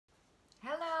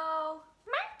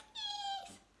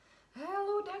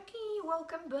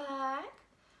welcome back.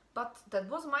 But that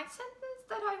was my sentence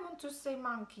that I want to say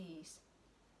monkeys.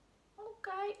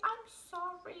 Okay, I'm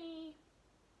sorry.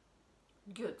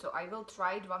 Good, so I will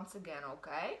try it once again,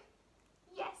 okay?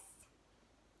 Yes.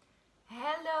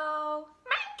 Hello,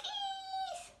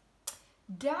 monkeys!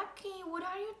 Ducky, what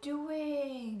are you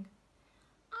doing?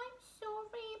 I'm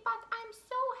sorry, but I'm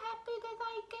so happy that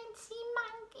I can see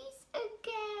monkeys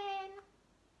again.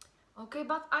 Okay,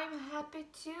 but I'm happy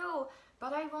too.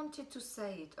 But I wanted to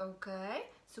say it, okay?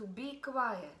 So be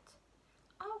quiet.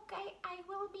 Okay, I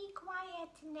will be quiet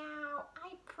now.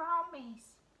 I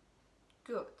promise.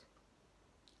 Good.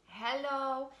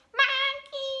 Hello,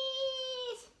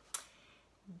 monkeys!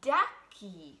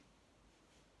 Ducky,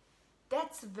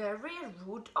 that's very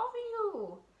rude of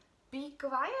you. Be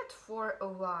quiet for a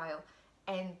while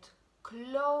and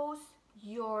close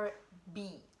your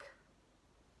beak.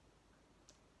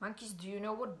 Monkeys, do you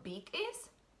know what beak is?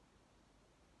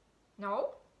 No?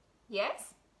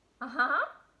 Yes? Uh-huh.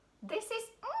 This is...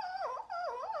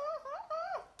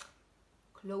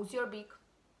 Close your beak.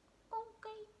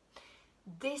 Okay.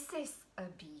 This is a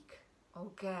beak.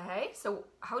 Okay. So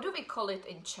how do we call it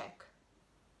in Czech?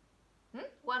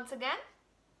 Once again?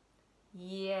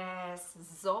 Yes,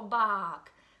 zobák.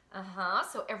 Uh-huh.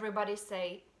 So everybody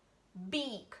say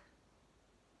beak.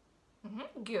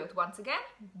 Good. Once again,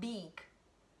 beak.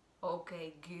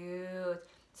 Okay, good.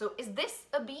 So is this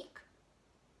a beak?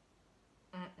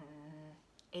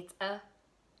 It's a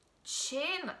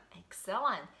chin.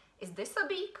 Excellent. Is this a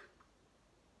beak?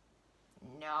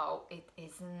 No, it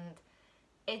isn't.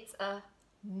 It's a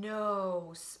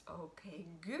nose. Okay,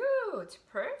 good.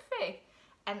 Perfect.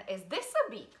 And is this a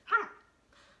beak?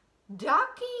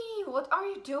 Ducky, what are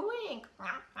you doing?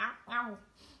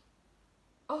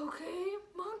 Okay,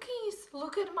 monkeys,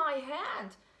 look at my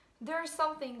hand. There's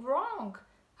something wrong.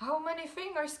 How many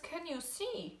fingers can you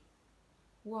see?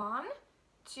 1,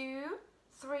 2,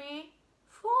 3,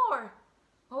 4.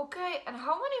 Okay, and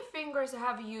how many fingers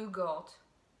have you got?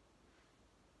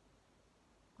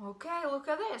 Okay, look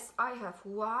at this. I have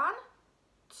 1,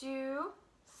 2,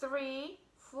 3,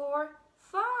 4,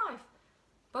 5.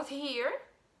 But here,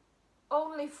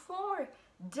 only 4.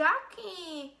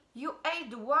 Ducky, you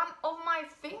ate one of my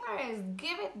fingers.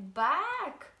 Give it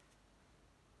back.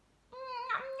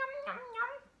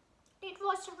 It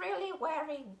was really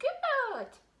very good.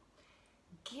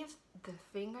 Give the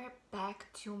finger back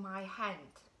to my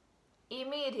hand.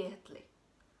 Immediately.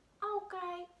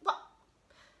 Okay.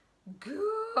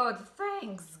 Good.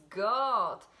 Thanks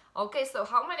God. Okay, so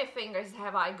how many fingers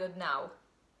have I got now?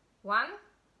 1,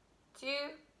 2,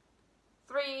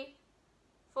 3,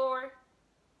 4,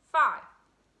 5,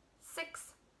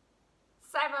 6,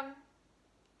 7,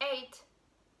 8,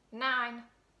 9,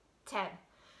 10.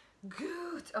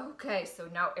 Good. Okay, so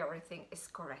now everything is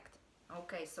correct.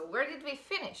 Okay, so where did we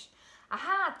finish?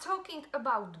 Aha, talking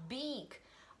about beak.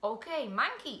 Okay,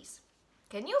 monkeys,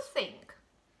 can you think?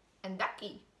 And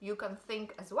Ducky, you can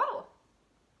think as well.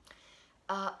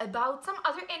 About some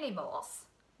other animals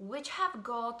which have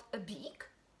got a beak.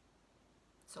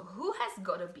 So who has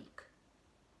got a beak?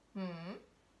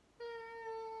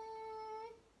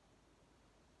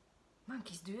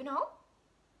 Monkeys, do you know?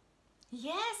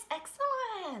 Yes,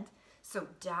 excellent. So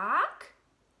duck,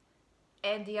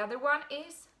 and the other one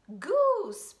is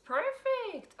goose.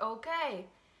 Perfect. Okay.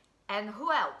 And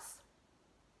who else?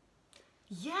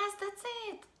 Yes, that's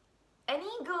it. An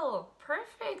eagle.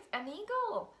 Perfect. An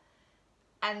eagle.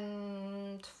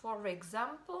 And for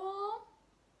example,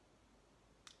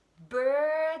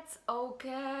 birds.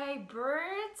 Okay,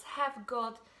 birds have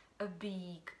got a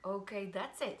beak. Okay,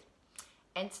 that's it.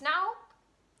 And now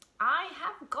I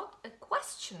have got a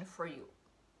question for you.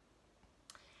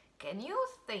 Can you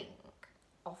think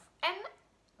of an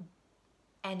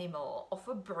animal, of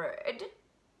a bird?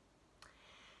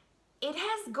 It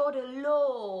has got a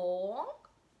long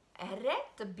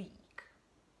red beak.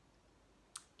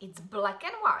 It's black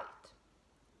and white.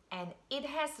 And it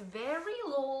has very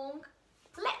long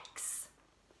legs.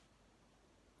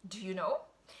 Do you know?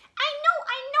 I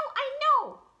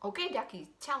know. Okay, Ducky,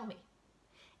 tell me.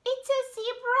 It's a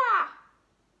zebra.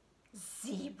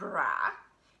 Zebra?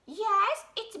 Yes,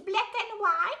 it's black and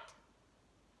white.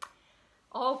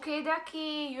 Okay,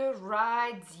 Ducky, you're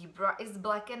right. Zebra is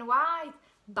black and white.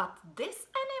 But this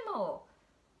animal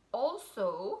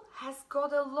also has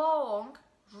got a long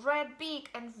red beak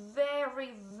and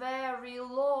very, very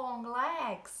long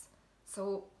legs.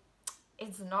 So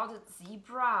it's not a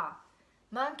zebra.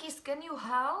 Monkeys, can you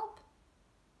help?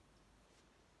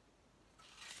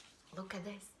 Look at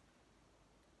this.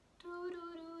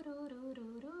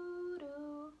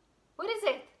 What is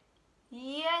it?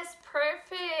 Yes,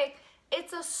 perfect.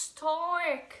 a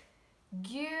stork.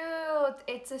 Good,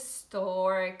 it's a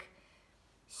stork.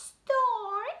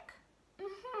 Stork?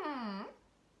 Mm-hmm.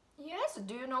 Yes,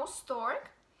 do you know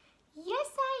stork? Yes,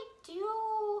 I do.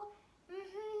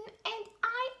 Mm-hmm. And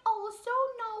I also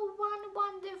know one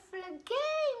wonderful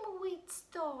game with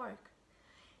stork.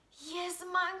 Yes,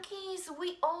 monkeys,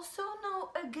 we also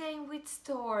know a game with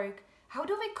stork. How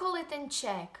do we call it in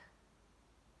Czech?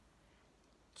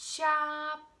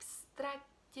 Čáp,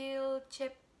 ztratil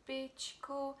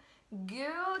čepičku.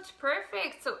 Good,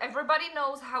 perfect. So everybody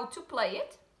knows how to play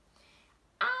it?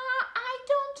 I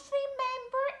don't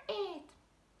remember it.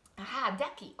 Aha,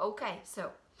 Ducky. Okay,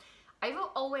 so I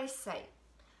will always say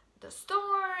the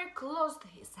stork lost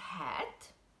his head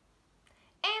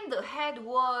and the head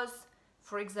was,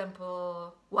 for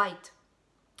example, white.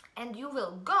 And you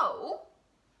will go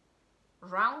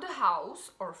round the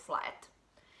house or flat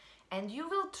and you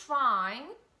will try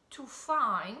to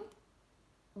find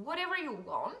whatever you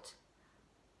want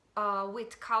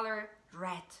with color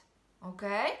red.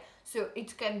 Okay, so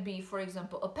it can be, for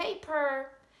example, a paper,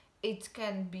 it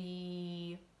can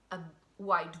be a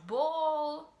white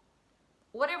ball,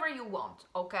 whatever you want,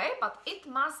 okay, but it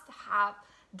must have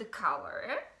the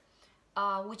color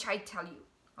which I tell you.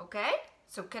 Okay,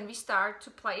 so can we start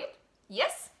to play it?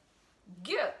 Yes?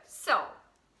 Good. So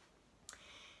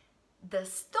the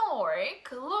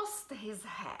stork lost his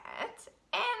head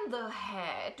and the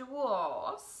head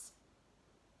was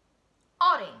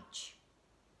orange.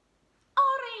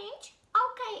 Orange?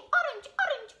 Okay, orange,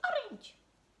 orange, orange.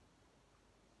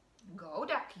 Go,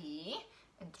 Ducky,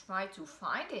 and try to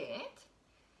find it.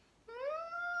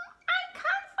 I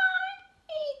can't find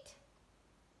it.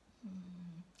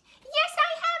 Yes,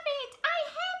 I have it. I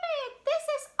have it. This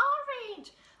is orange.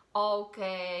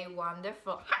 Okay,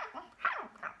 wonderful.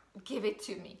 Give it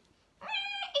to me.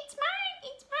 It's mine.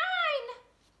 It's mine.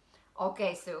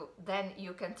 Okay, so then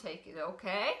you can take it,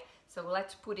 okay? So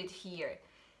let's put it here.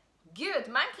 Good.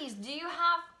 Monkeys, do you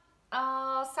have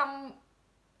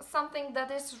something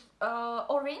that is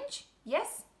orange?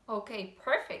 Yes? Okay,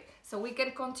 perfect. So we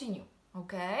can continue,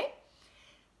 okay?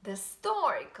 The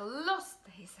stork lost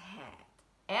his head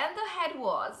and the head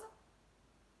was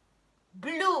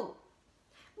blue.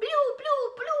 Blue, blue,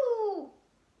 blue.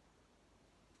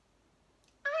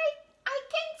 I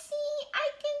can see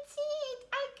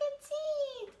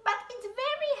it, but it's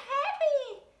very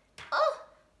heavy.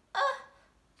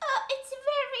 It's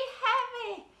very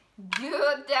heavy.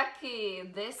 Good,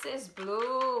 Ducky. This is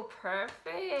blue.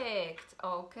 Perfect.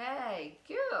 Okay,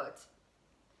 good.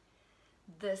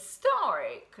 The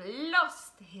stork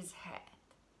lost his head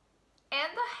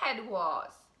and the head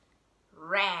was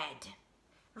red.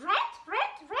 Red,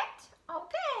 red, red.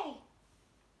 Okay.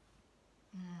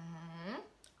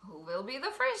 Who will be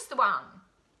the first one?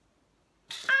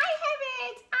 I have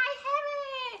it. I have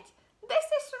it. This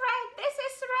is red. This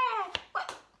is red. What?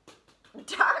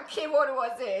 Ducky, what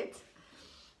was it?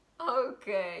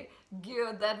 Okay,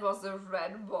 good. That was a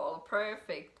red ball.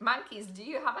 Perfect. Monkeys, do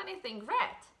you have anything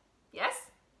red?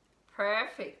 Yes?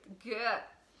 Perfect. Good.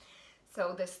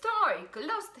 So the stork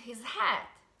lost his head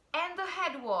and the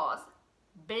head was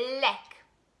black.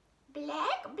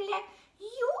 Black, black.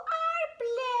 You are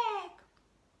black.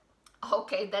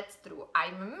 Okay, that's true.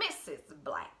 I'm Mrs.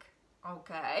 Black.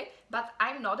 Okay, but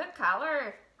I'm not a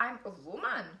color. I'm a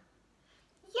woman.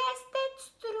 Yes,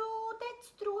 that's true.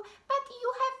 That's true. But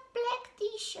you have black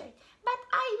t-shirt. But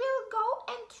I will go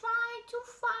and try to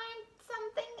find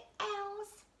something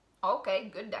else. Okay,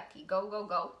 good, Ducky. Go, go,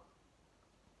 go.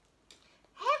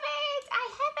 Have it! I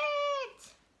have it!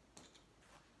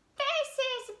 This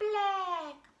is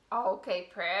black. Okay,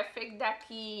 perfect,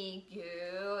 Ducky.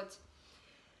 Good.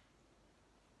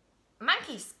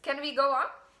 Monkeys, can we go on?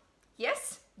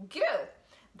 Yes? Good.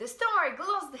 The stork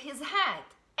lost his head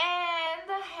and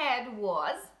the head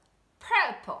was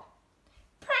purple.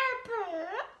 Purple?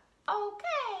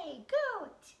 Okay,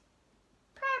 good.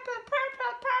 Purple,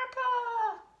 purple,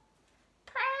 purple.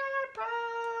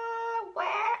 Purple,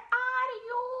 where are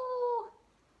you?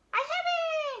 I have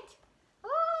it.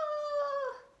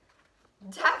 Ooh.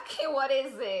 Ducky, what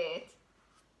is it?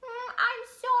 I'm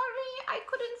sorry, I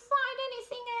couldn't find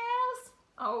anything else.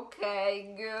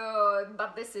 Okay, good,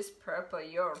 but this is purple,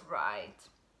 you're right.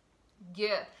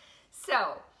 Good.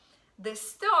 So, the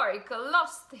stork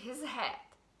lost his head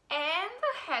and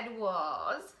the head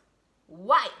was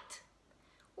white.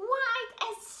 White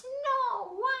as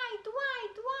snow, white,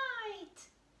 white, white.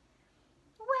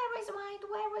 Where is white,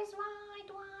 where is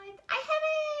white, white? I have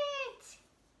it.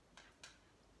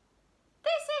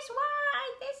 This is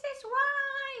white, this is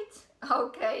white.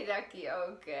 Okay, Ducky,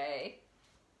 okay.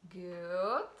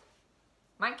 Good.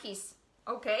 Monkeys,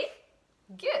 Okay,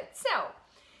 good. So,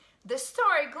 the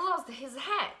stork lost his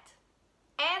head,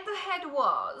 and the head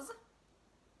was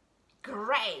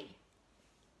gray.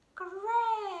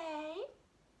 Gray.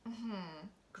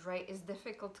 Gray is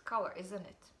difficult color, isn't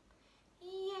it?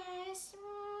 Yes.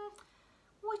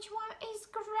 Which one is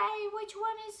gray? Which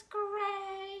one is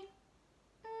gray?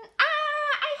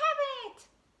 I have it.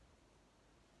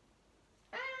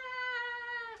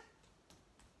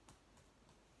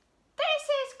 This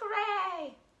is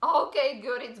gray. Okay,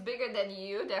 good. It's bigger than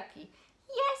you, Ducky.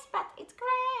 Yes, but it's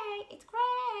gray. It's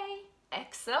gray.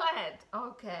 Excellent.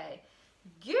 Okay,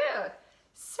 good.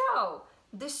 So,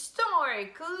 the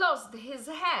stork lost his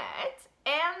head,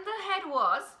 and the head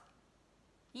was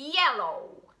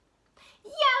yellow.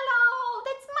 Yellow!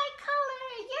 That's my color!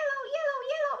 Yellow, yellow,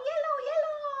 yellow, yellow,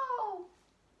 yellow!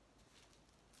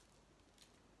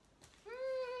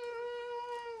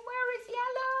 Where is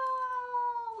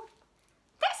yellow?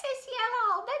 This is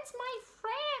yellow! That's my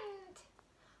friend!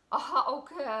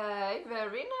 Okay,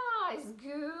 very nice.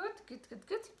 Good, good, good,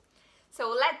 good. So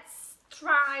let's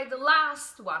try the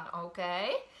last one,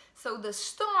 okay? So the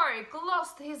stork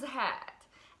lost his head,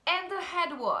 and the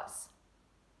head was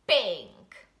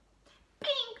pink.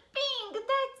 Pink, pink,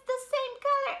 that's the same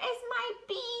color as my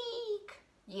beak.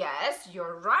 Yes,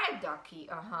 you're right, Ducky.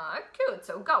 Good,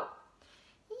 so go.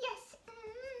 Yes.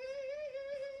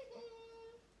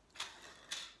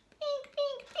 Pink,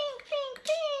 pink, pink, pink,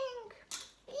 pink.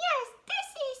 Yes, this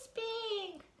is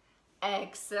pink.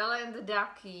 Excellent,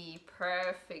 Ducky.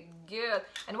 Perfect, good.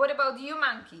 And what about you,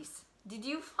 monkeys? Did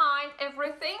you find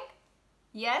everything?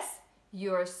 Yes?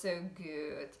 You're so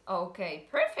good. Okay,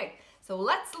 perfect. So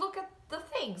let's look at the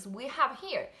things we have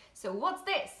here. So what's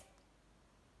this?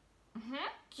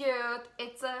 Good.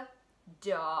 It's a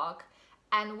dog.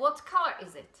 And what color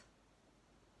is it?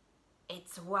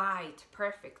 It's white.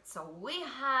 Perfect. So we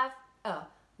have a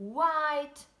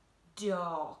white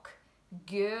dog.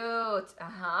 Good.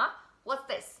 What's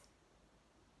this?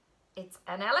 It's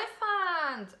an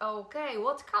elephant. Okay.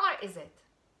 What color is it?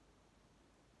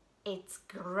 It's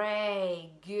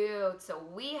gray. Good. So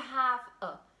we have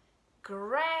a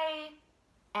gray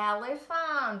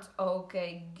elephant.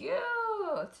 Okay,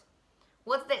 good.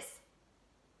 What's this?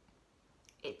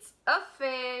 It's a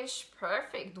fish.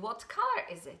 Perfect. What color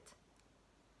is it?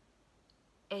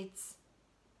 It's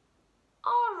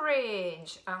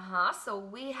orange. So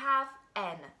we have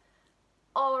an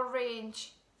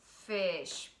orange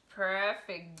fish.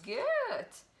 Perfect. Good.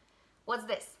 What's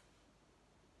this?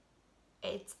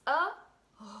 It's a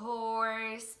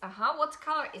horse. What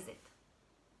color is it?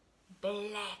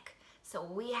 Black. So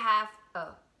we have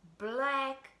a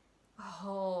black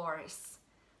horse.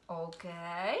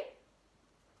 Okay.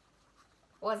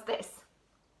 What's this?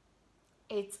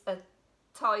 It's a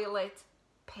toilet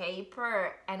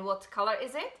paper. And what color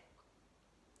is it?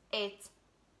 It's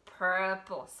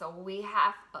purple. So we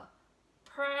have a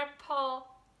purple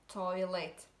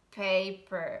toilet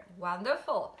paper.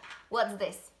 Wonderful. What's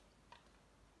this?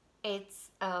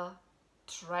 It's a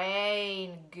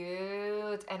train.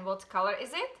 Good. And what color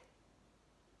is it?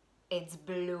 It's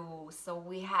blue. So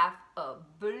we have a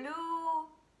blue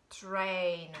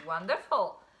train.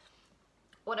 Wonderful.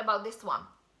 What about this one?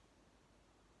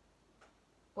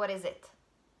 What is it?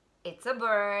 It's a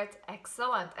bird.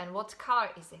 Excellent. And what color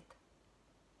is it?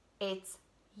 It's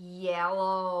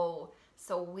yellow.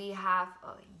 So we have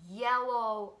a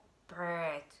yellow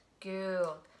bird. Good.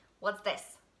 What's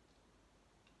this?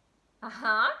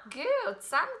 Good.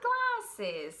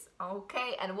 Sunglasses.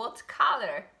 Okay. And what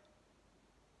color?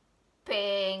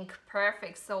 Pink.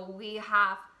 Perfect. So we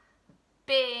have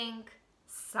pink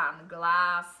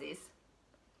sunglasses.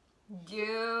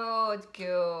 Good.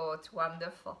 Good.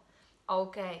 Wonderful.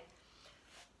 Okay.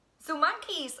 So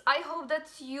monkeys, I hope that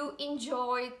you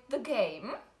enjoyed the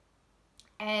game.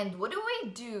 And what do we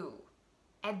do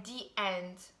at the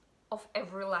end of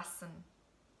every lesson?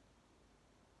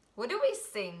 What do we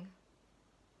sing?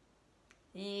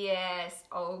 Yes,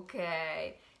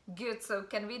 okay. Good, so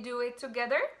can we do it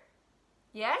together?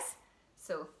 Yes?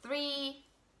 So 3,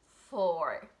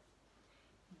 4.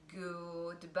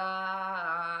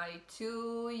 Goodbye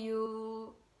to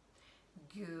you.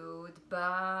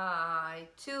 Goodbye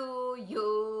to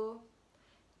you.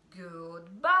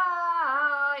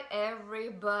 Goodbye,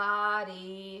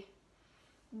 everybody.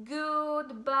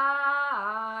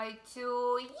 Goodbye to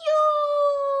you.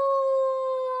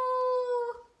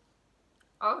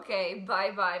 Okay,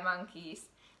 bye-bye, monkeys.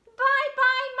 Bye.